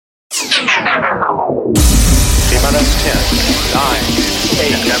T-minus 10, 9,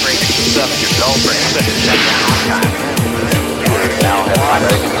 8, 7, 6, 5, 4, now have my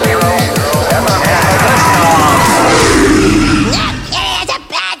zero. That kitty is a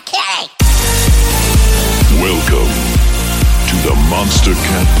bad kitty! Welcome to the Monster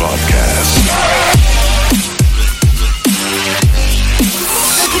Cat Podcast.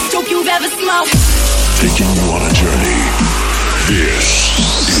 Biggest dope you've ever smoked. Taking you on a journey. This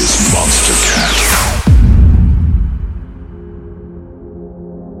is Monster Cat.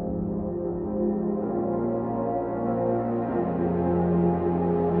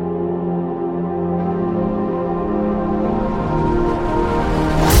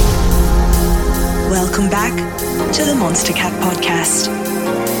 Welcome back to the Monster Cat Podcast.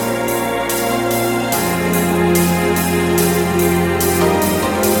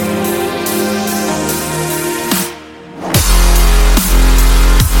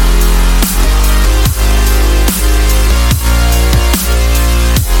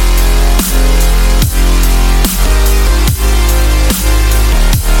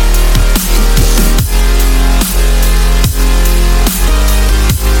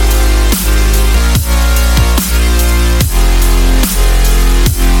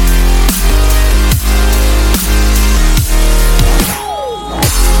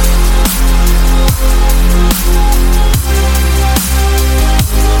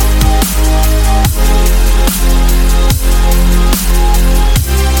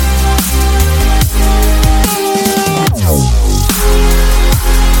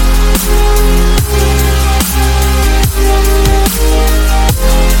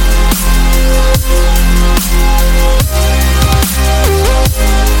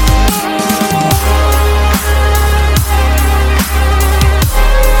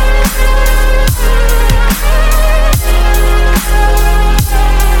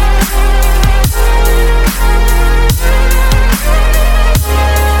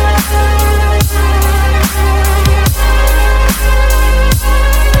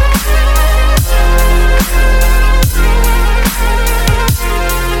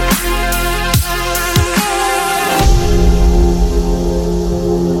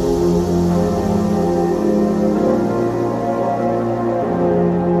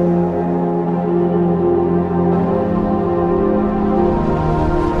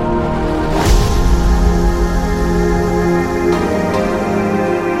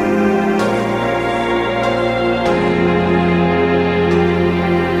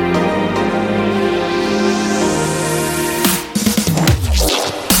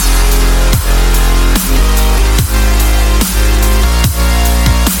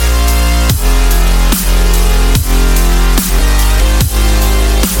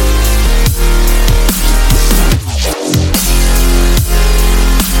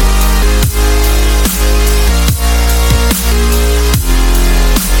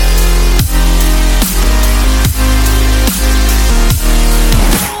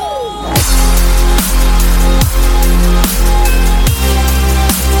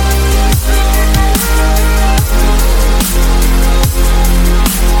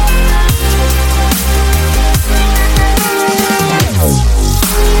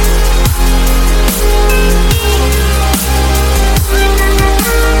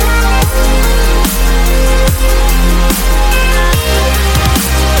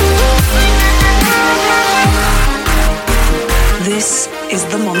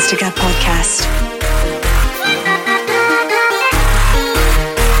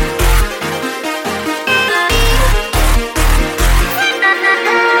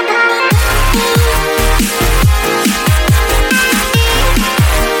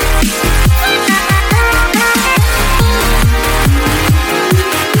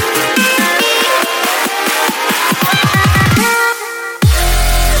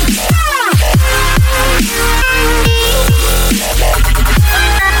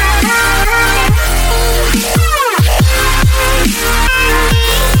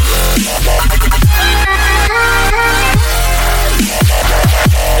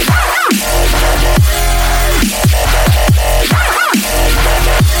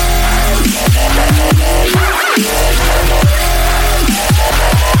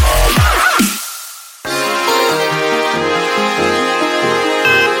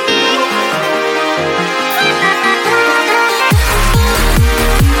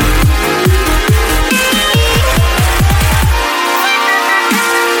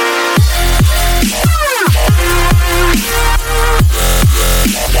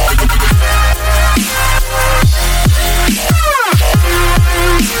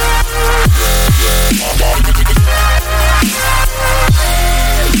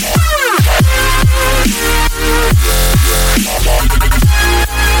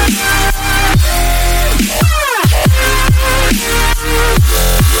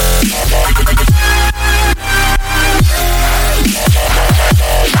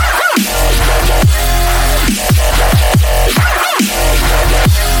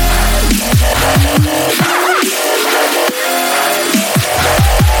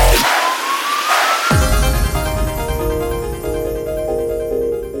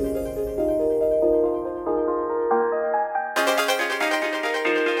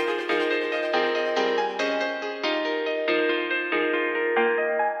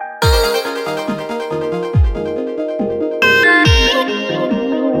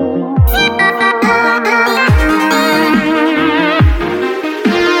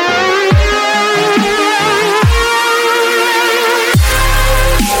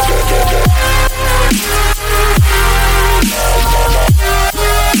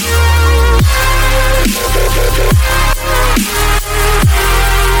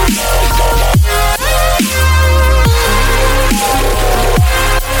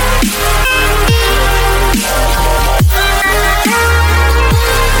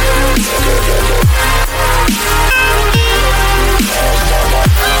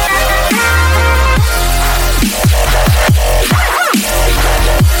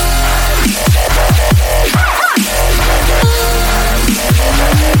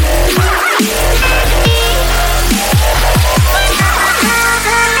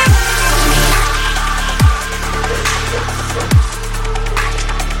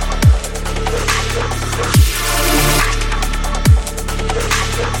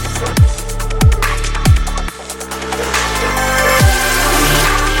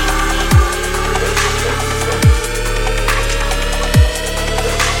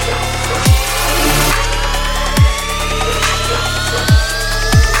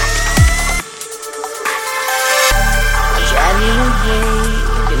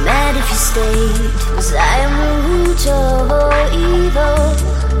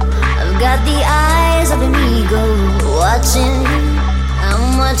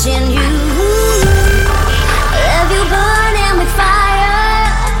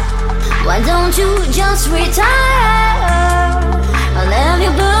 just retire. I'll have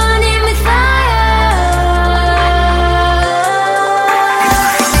you burning with fire.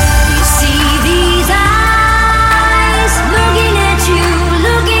 You see these eyes looking at you,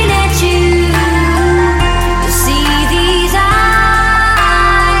 looking at you. You see these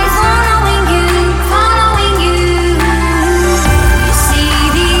eyes following you, following you. You see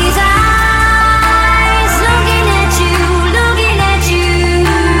these eyes looking at you, looking at you.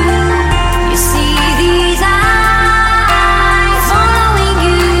 You see these eyes following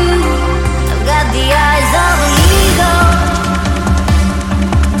you. I've got the eyes of an eagle.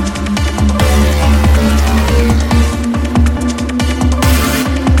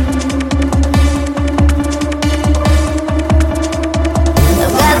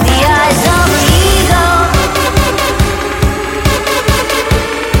 I've got the eyes of an eagle.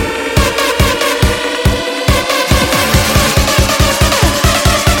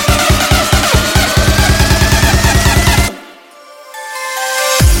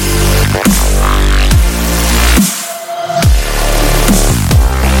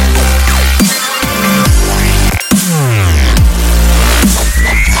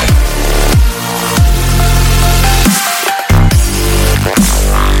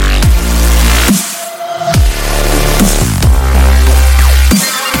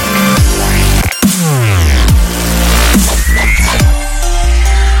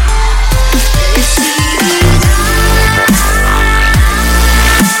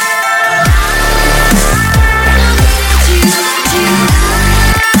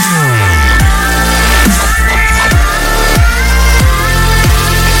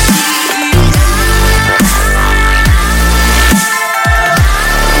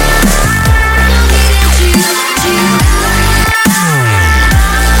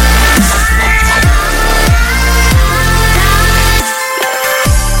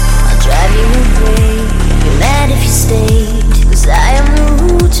 I'll drive you away. You're mad if you stay. 'Cause I am the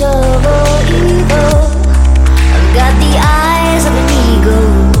root of all evil. I've got the eyes of an eagle.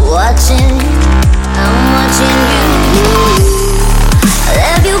 Watching you, I'm watching you. I'll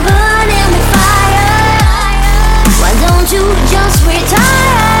have you burning with fire. Why don't you just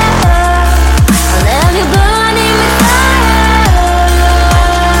retire? I'll have you burning with fire.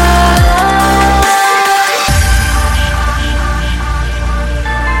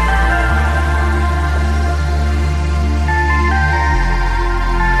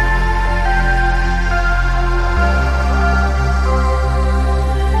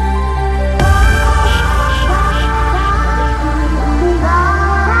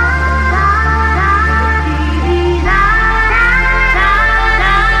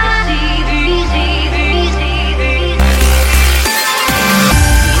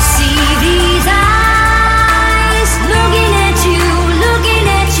 You see these eyes looking at you, looking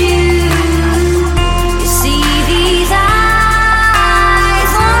at you. You see these eyes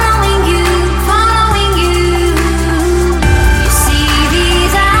following you, following you. You see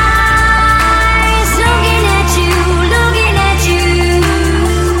these eyes looking at you, looking at you.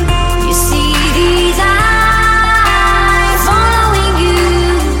 You see these eyes following you.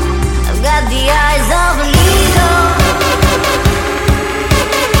 I've got the eyes of an eagle.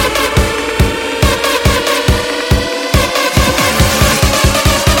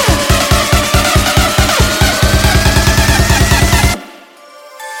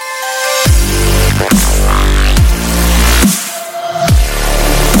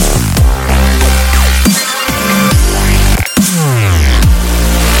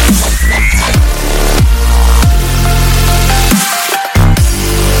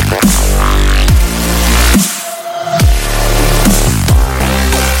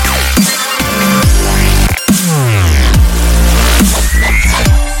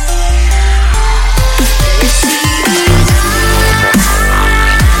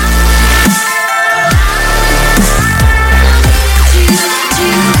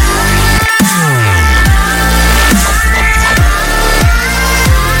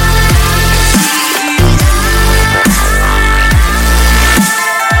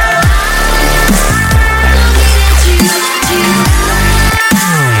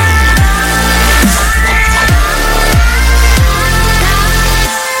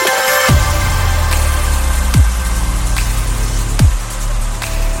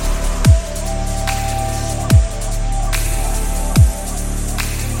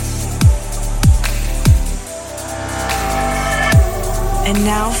 And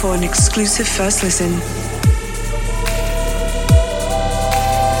now for an exclusive first listen.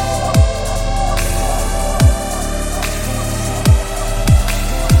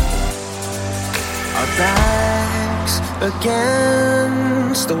 Our backs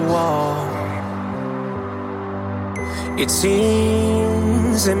against the wall. It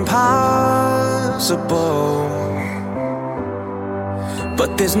seems impossible,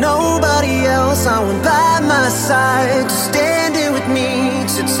 but there's nobody else I want by my side to stand in with me,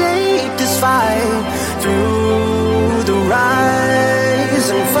 to take this fight through the rise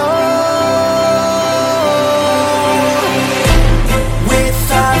and fall.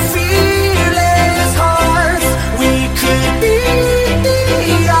 With our fearless hearts, we could beat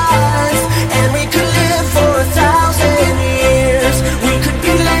the odds, and we could live for 1,000 years. We could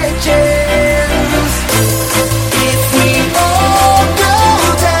be legends if we all go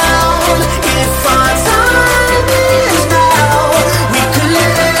down. If our time is now, we could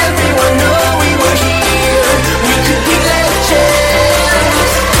let everyone know we were here. We could be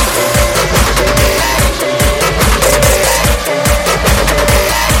legends.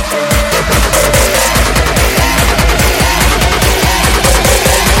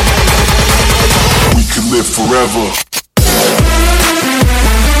 We can live forever.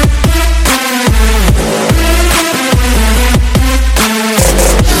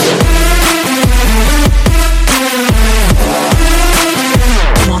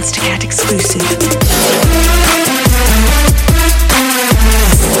 Monster Cat exclusive.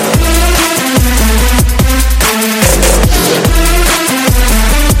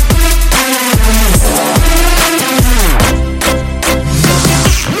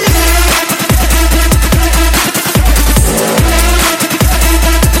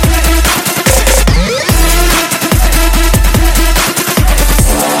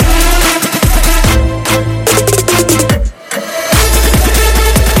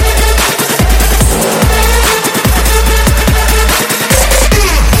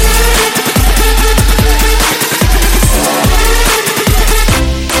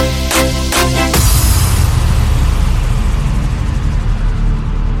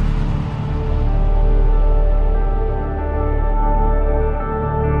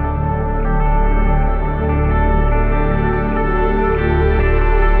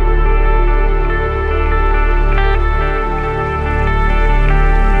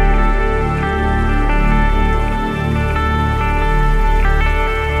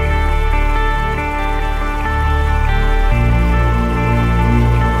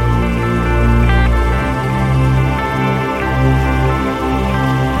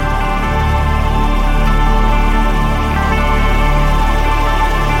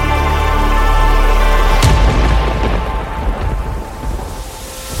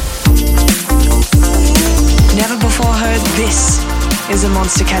 Never before heard. This is a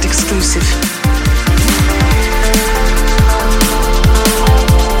Monster Cat exclusive.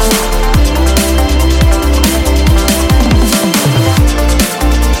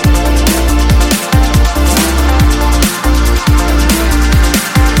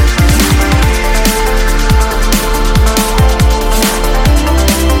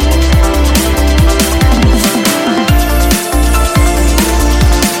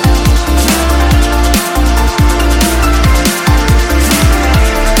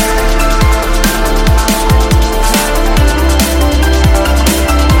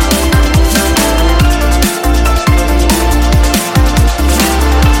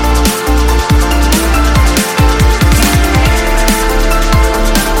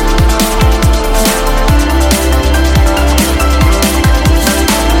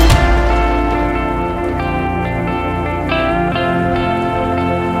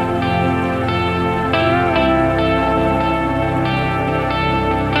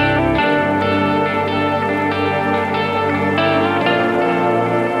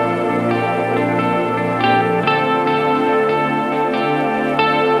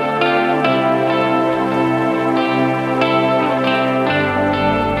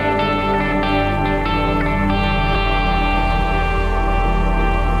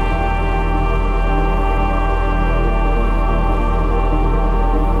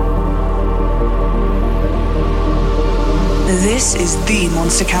 This is the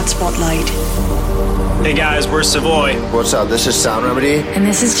Monster Cat Spotlight. Hey guys, we're Savoy. What's up? This is Sound Remedy. And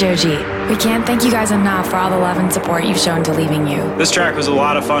this is Joji. We can't thank you guys enough for all the love and support you've shown to Leaving You. This track was a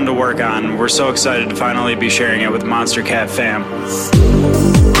lot of fun to work on. We're so excited to finally be sharing it with Monster Cat fam. I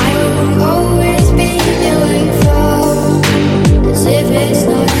will always be doing for as if it's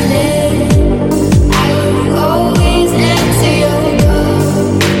not there. I will always answer your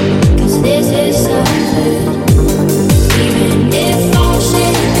call, 'cause this is something. Even if all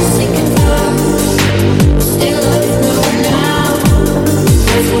shit is sinking fast, still I know now.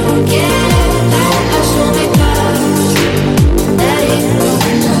 Don't forget that I saw me pass. Let it go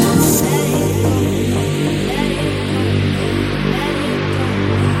now. Let it go.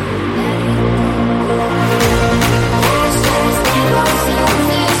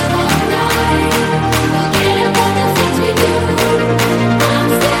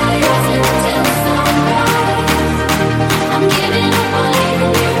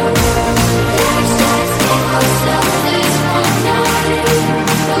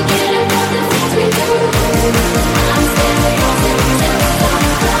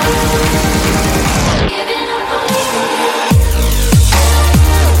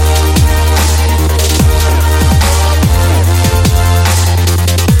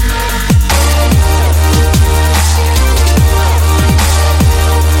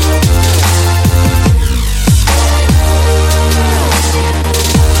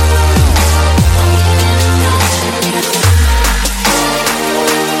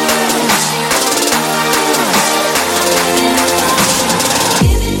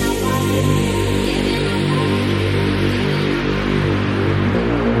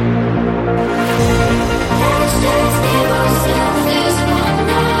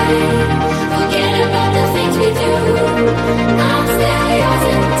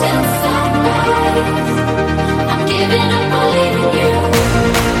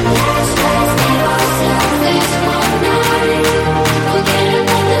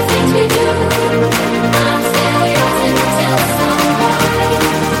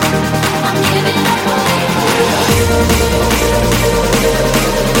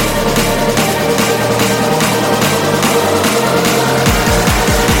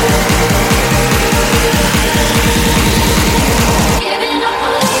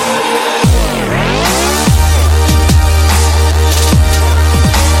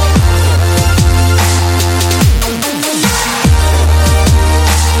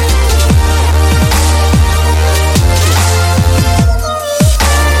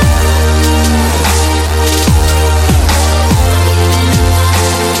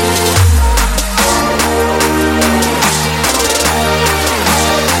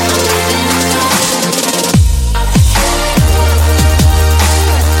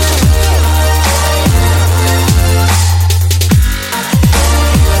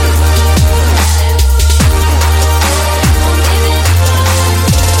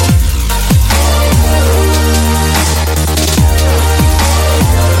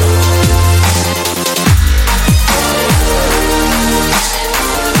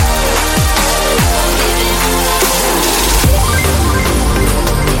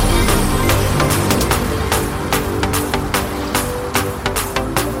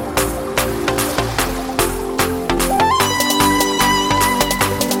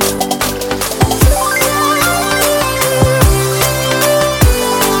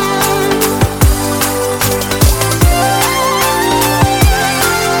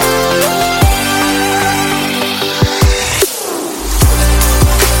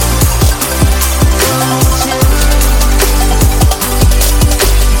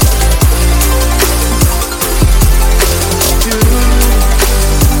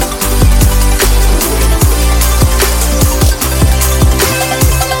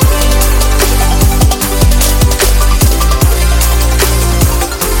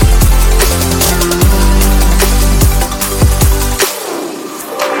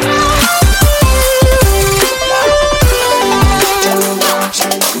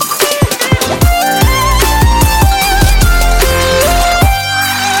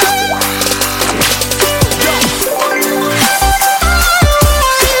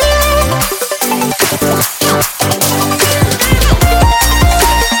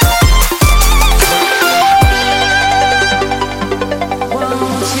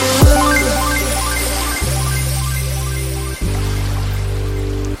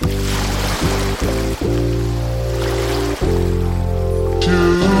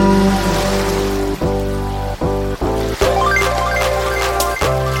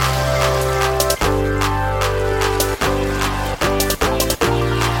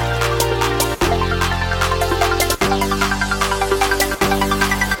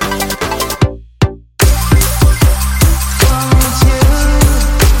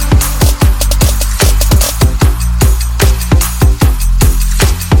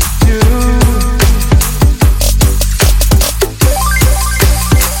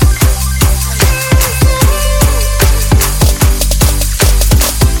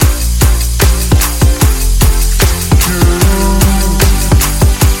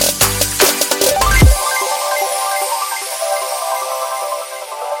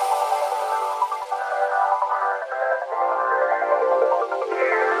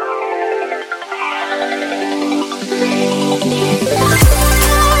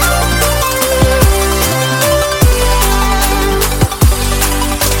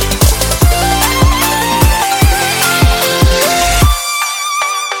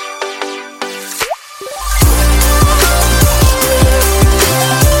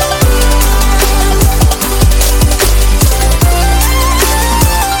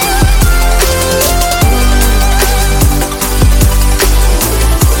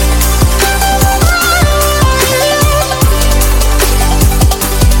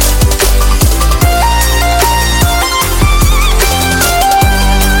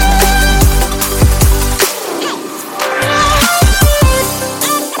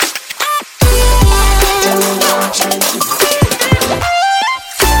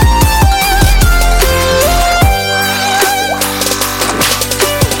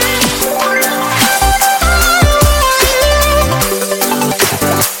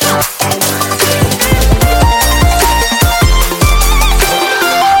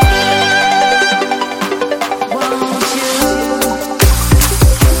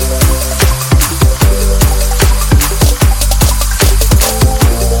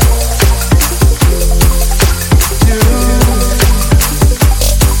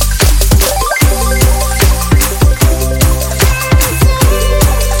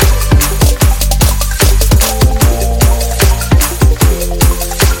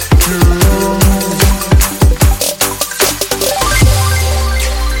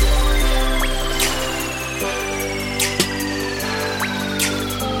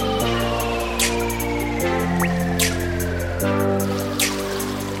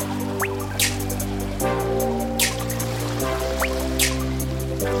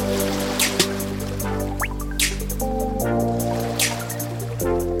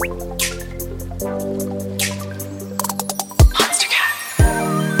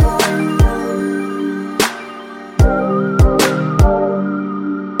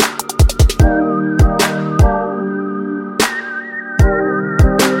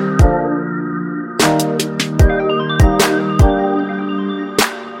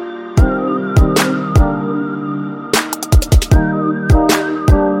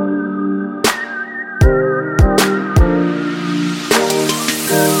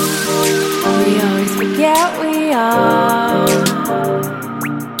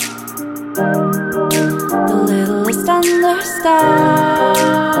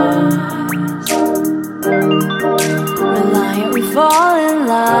 stars. Reliant, we fall in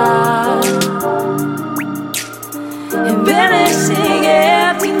love. And banishing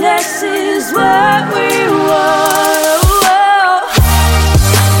emptiness is what we want.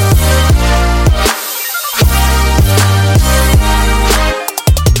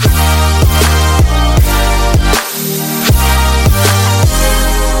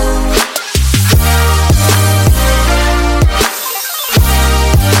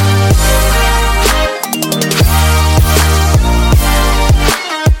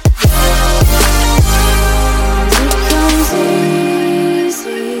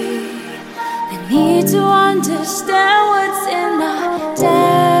 Understand what's in our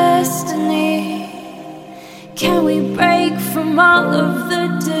destiny. Can we break from all of the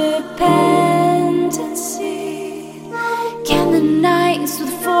dependency? Can the nights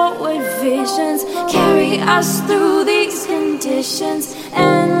with forward visions carry us through these conditions?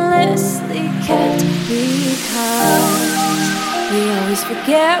 Endlessly kept because we always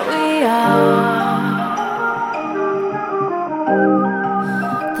forget we are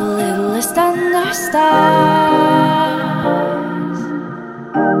the littlest under stars.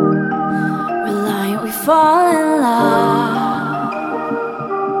 Reliant, we fall in love.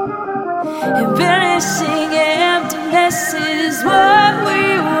 And banishing emptiness is what we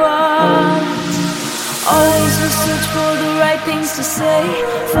want. Always we search for the right things to say,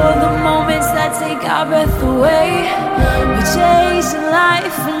 for the moments that take our breath away. We're chasing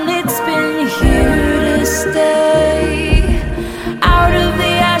life and it's been here to stay. Out of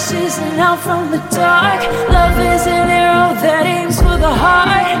the ashes and out from the dark, love is an arrow that aims for the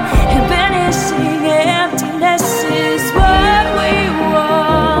heart. And banishing emptiness is what we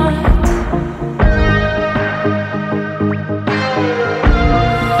want.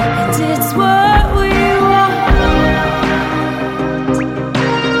 And it's what we want.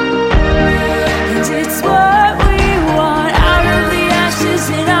 And it's what we want. Out of the ashes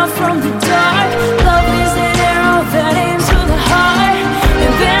and out from the dark, love is an arrow that aims for the heart.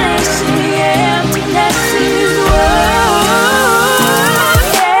 And banishing emptiness is what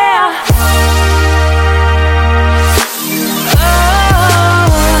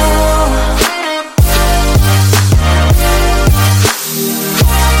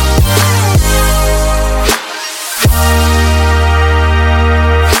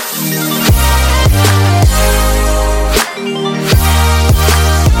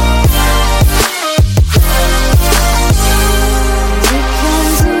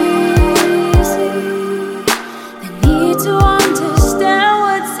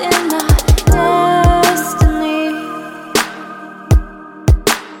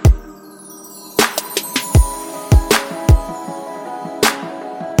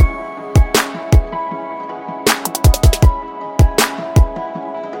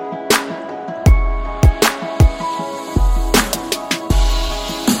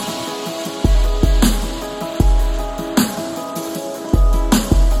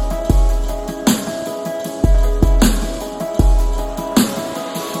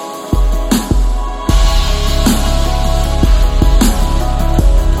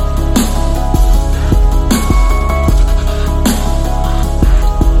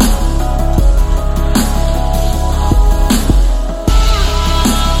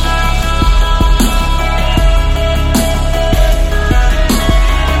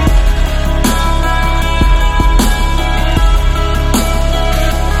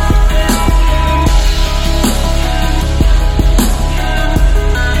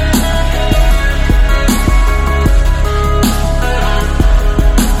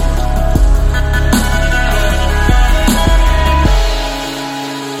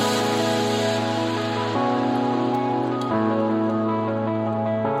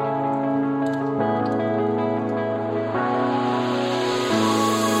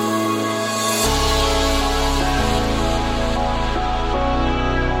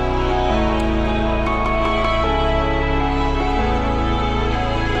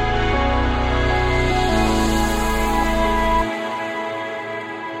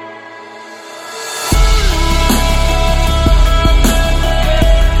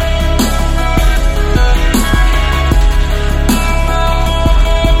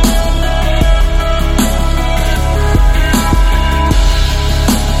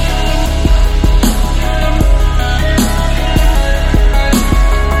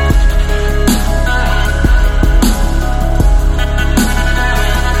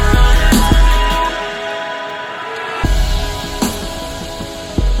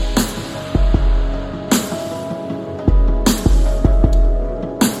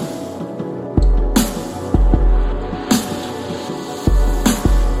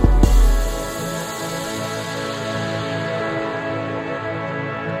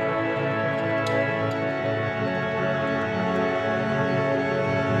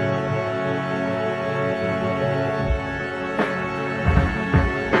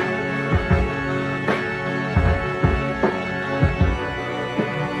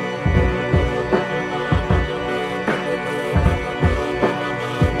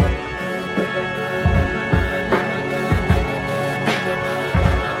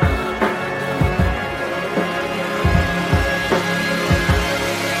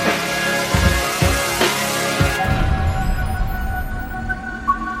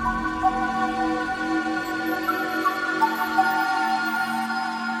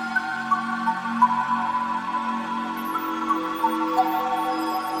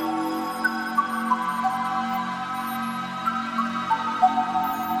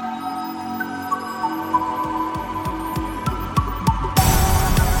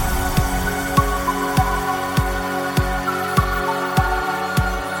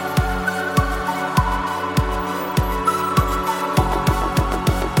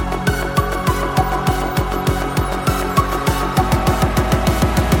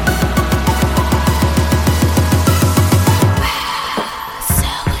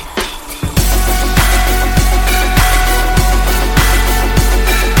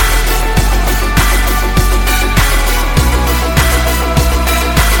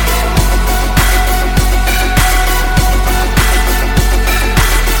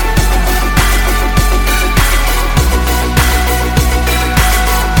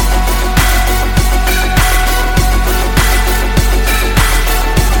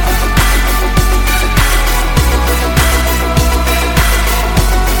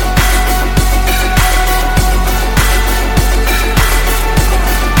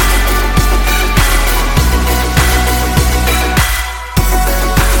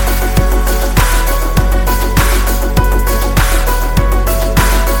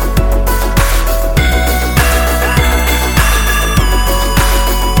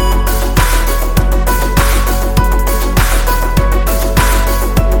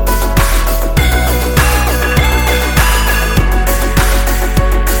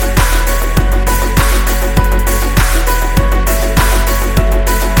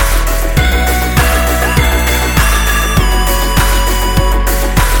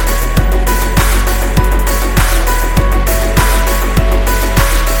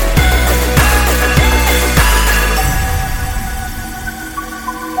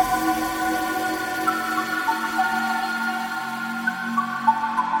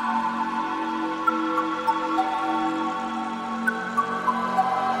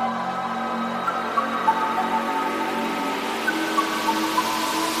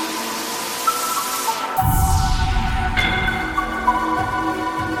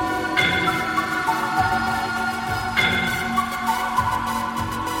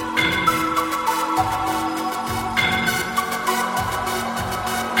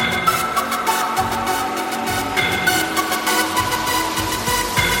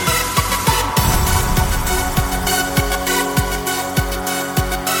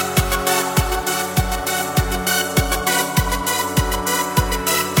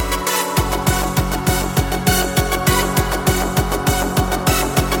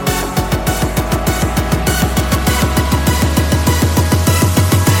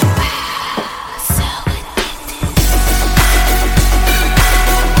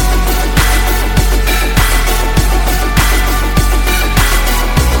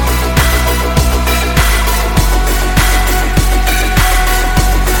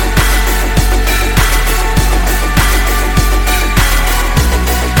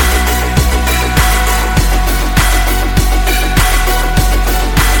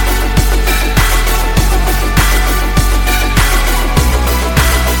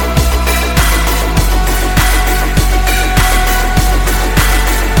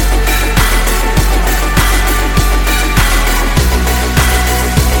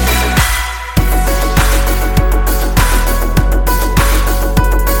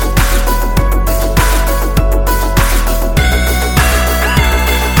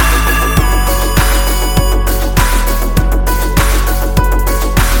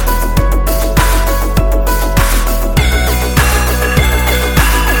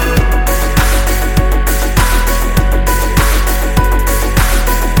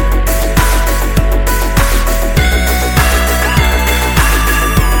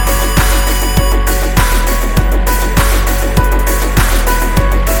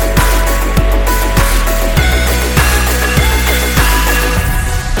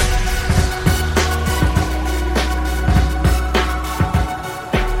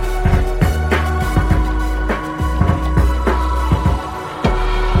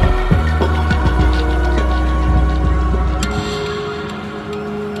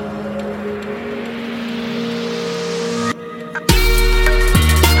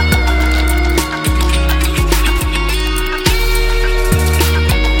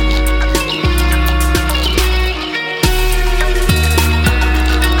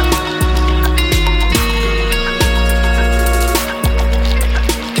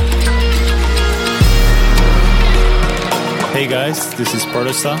guys, this is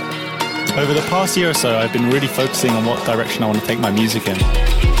Protostar. Over the past year or so, I've been really focusing on what direction I want to take my music in,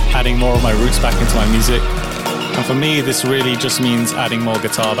 adding more of my roots back into my music, and for me, this really just means adding more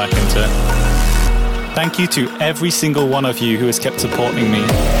guitar back into it. Thank you to every single one of you who has kept supporting me,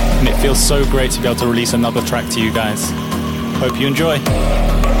 and it feels so great to be able to release another track to you guys. Hope you enjoy.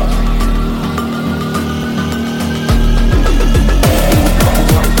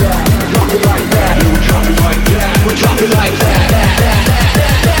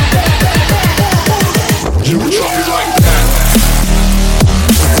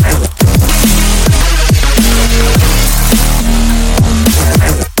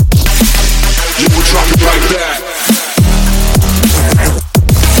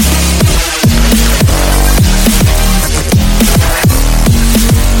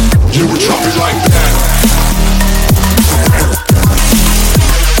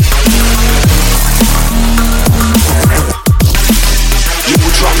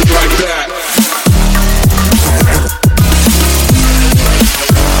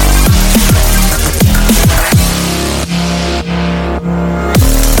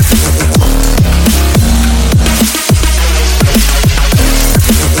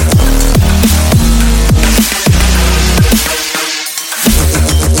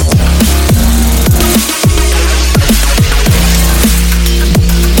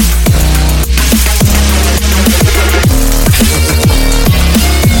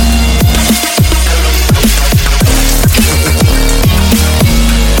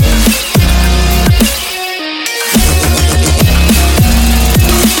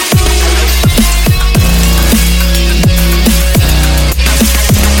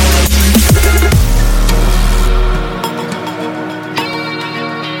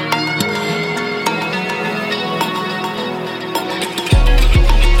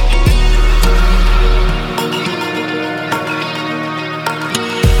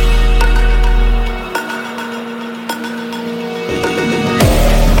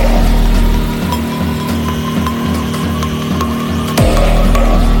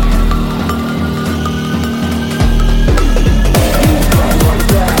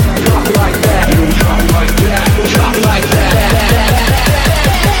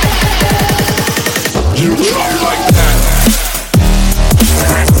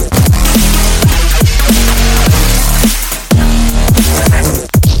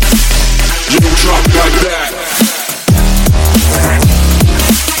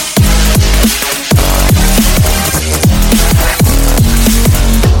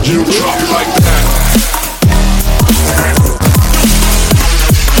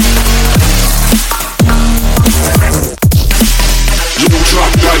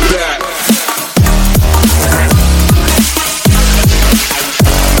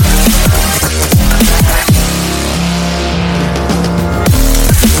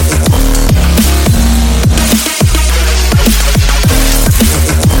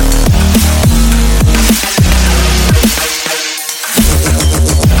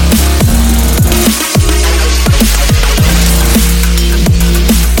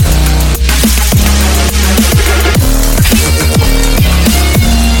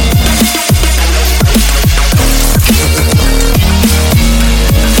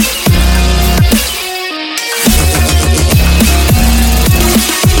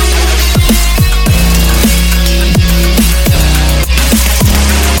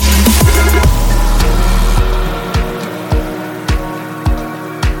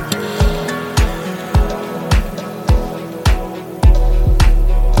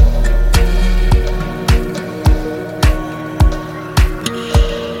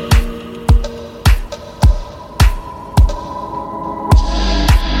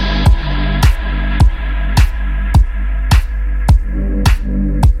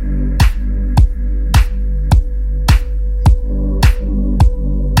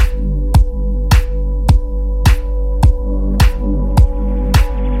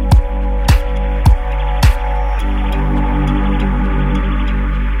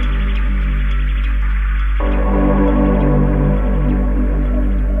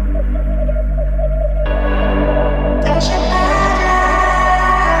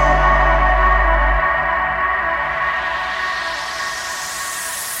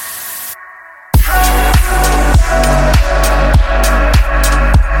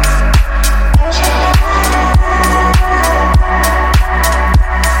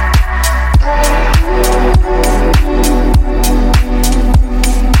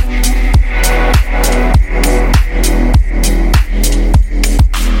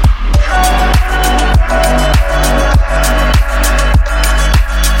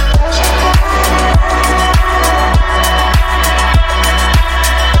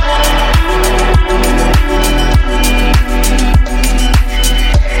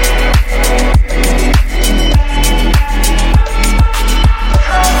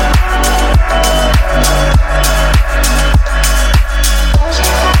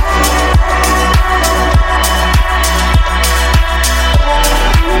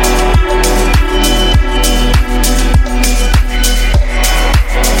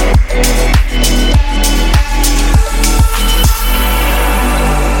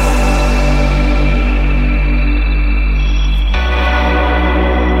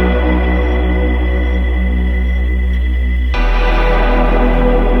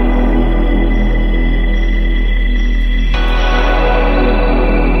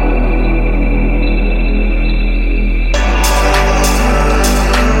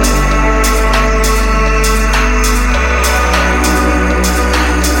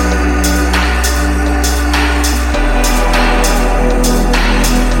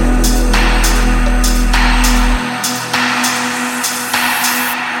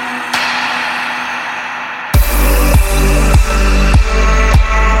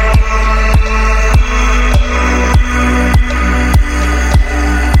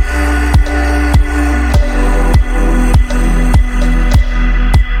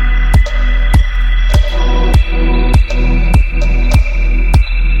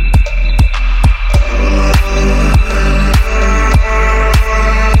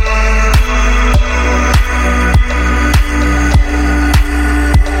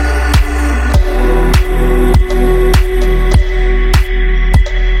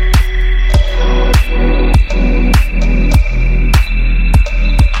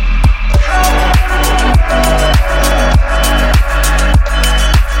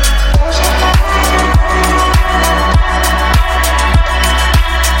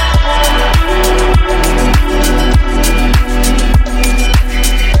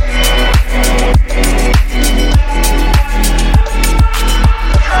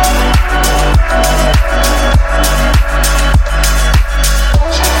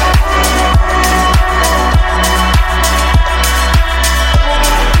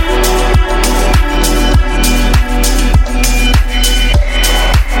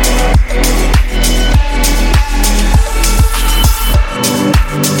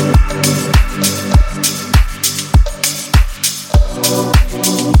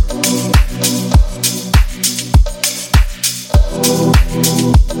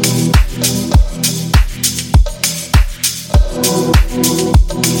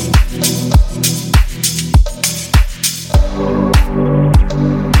 Taking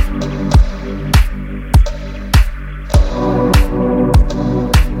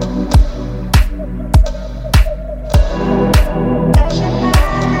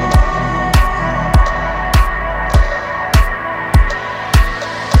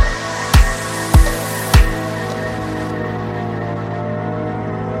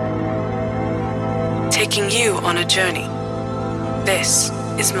you on a journey. This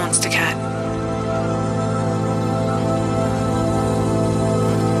is Monster Cat.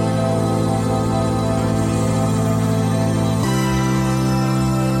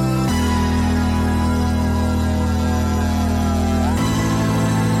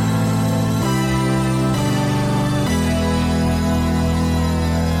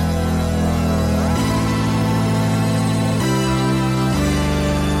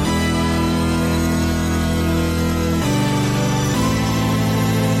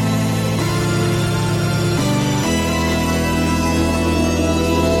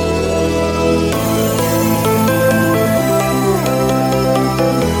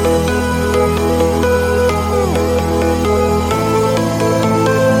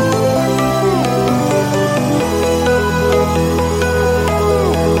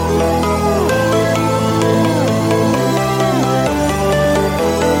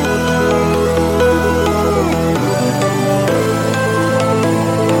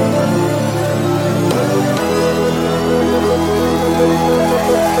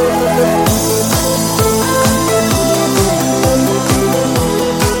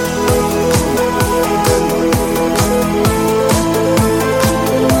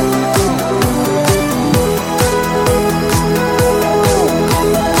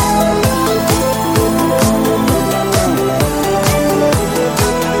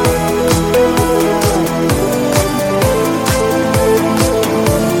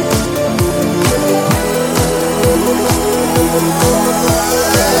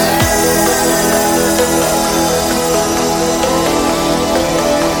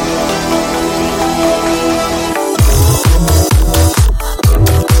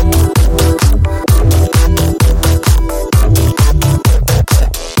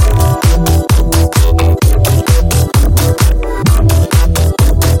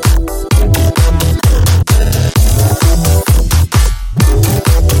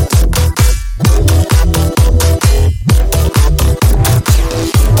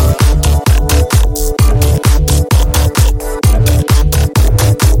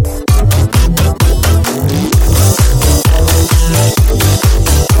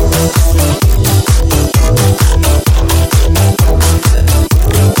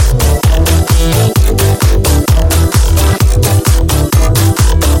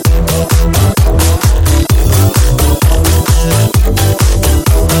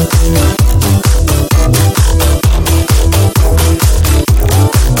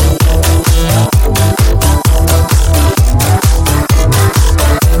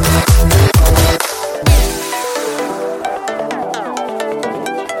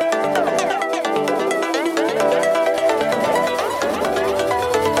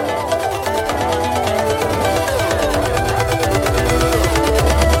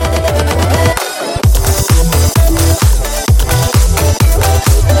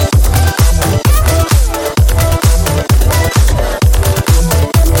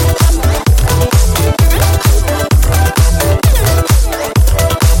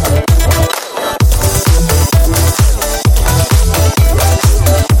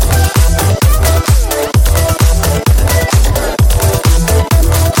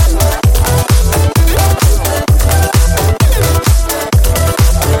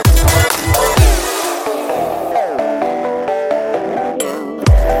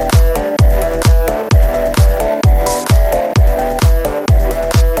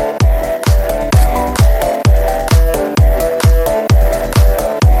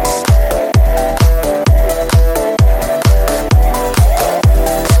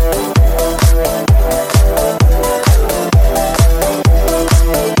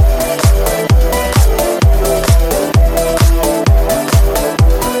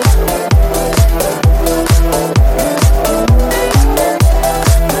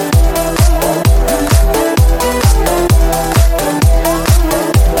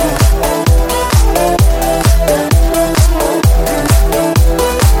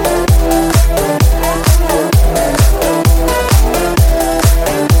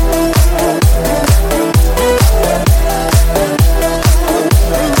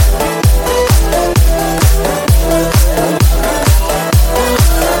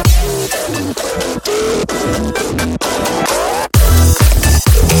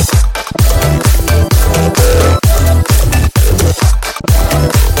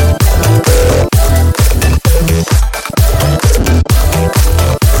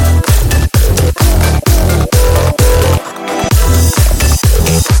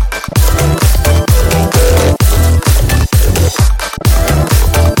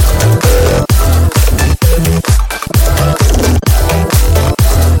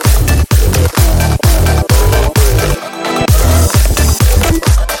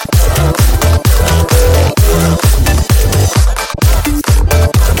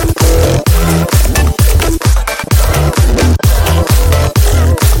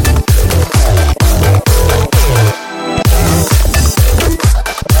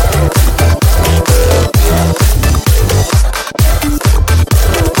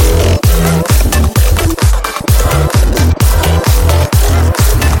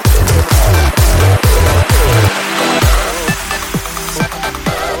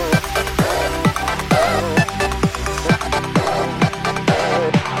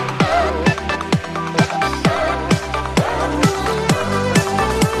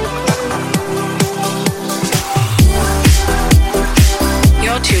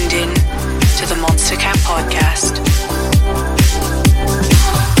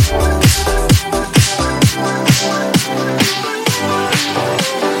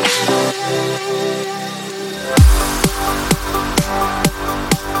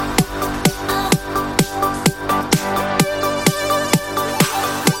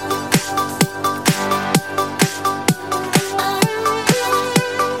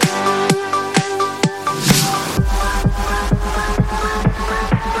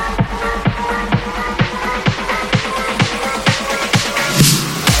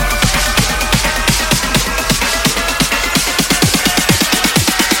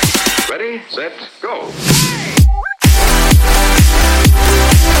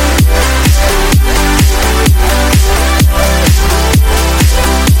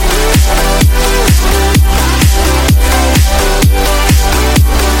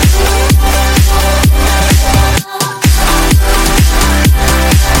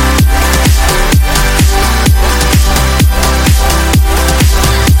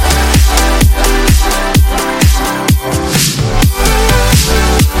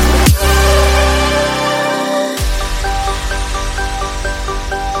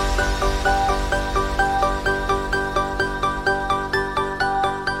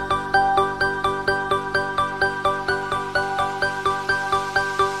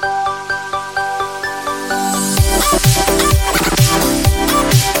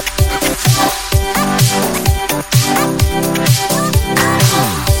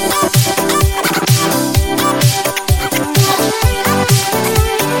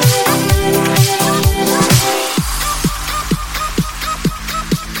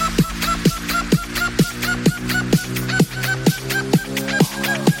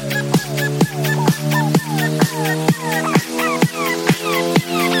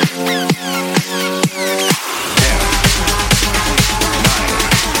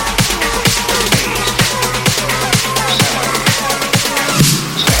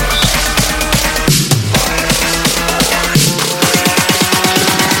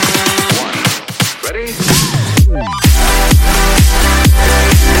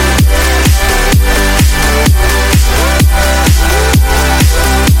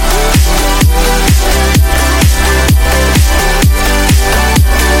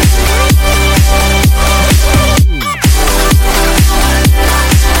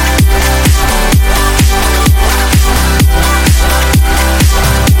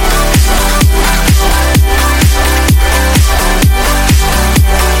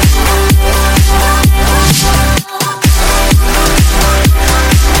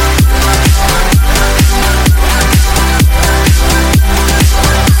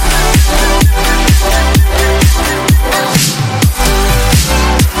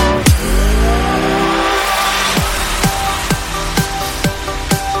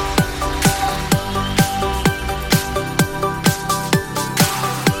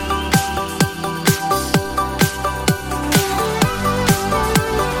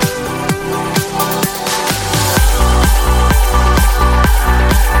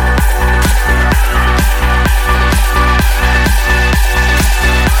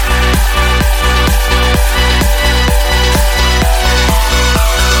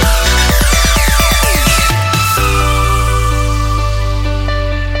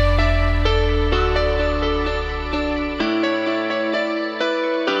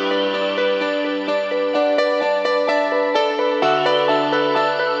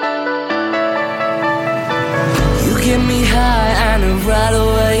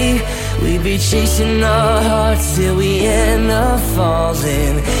 be chasing our hearts till we end up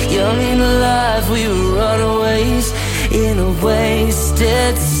falling. Young and alive, we were runaways in a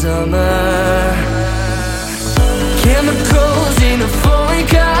wasted summer. Chemicals in a foreign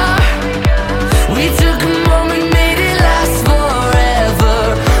car. We took a moment, made it last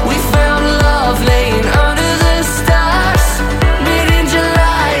forever. We found love laying under the stars. Made in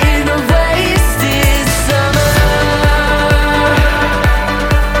July in a wasted summer.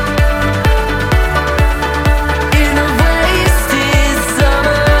 In a wasted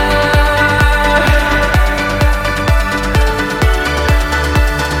summer.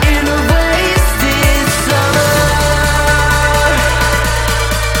 In a wasted summer.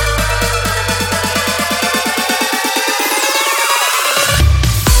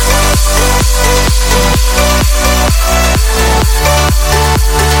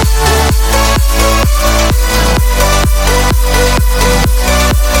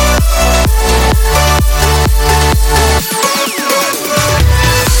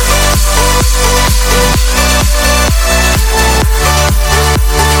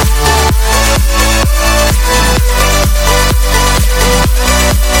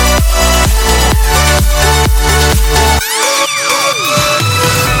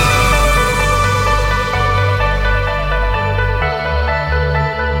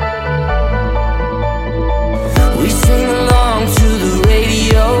 We sing along to the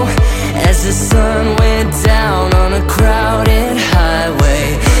radio as the sun went down on a crowded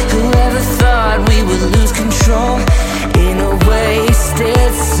highway. Whoever thought we would lose control in a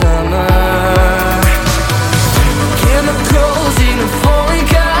wasted summer? Chemicals in a foreign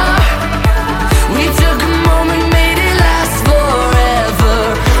car. We took a moment, made it last forever.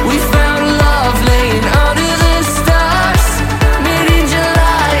 We found love laying under the stars. Made in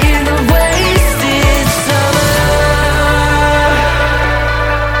July in a wasted summer.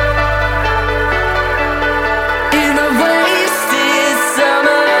 In a wasted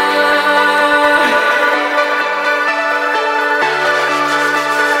summer.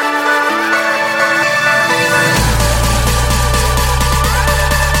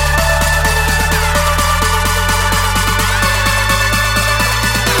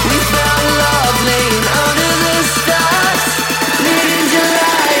 We found love laying under the stars. Made in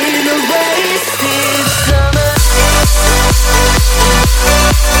July in a wasted summer.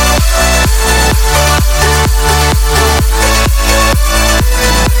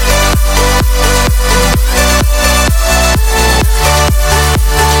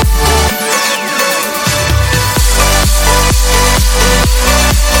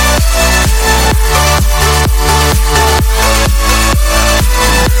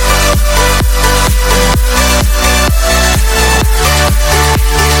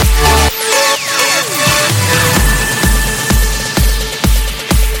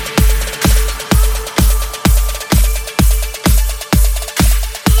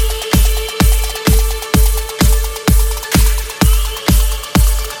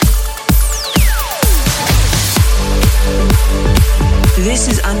 This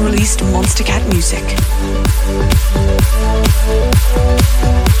is unreleased Monster Cat music.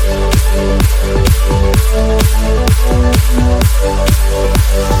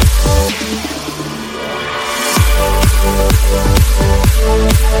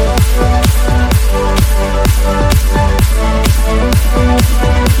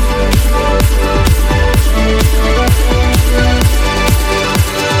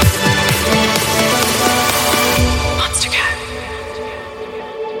 Monster Cat.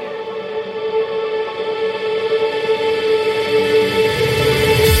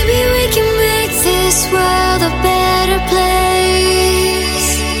 Maybe we can make this world a better place,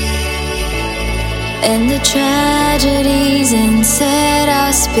 and the tragedies and set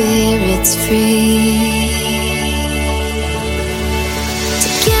our spirits free.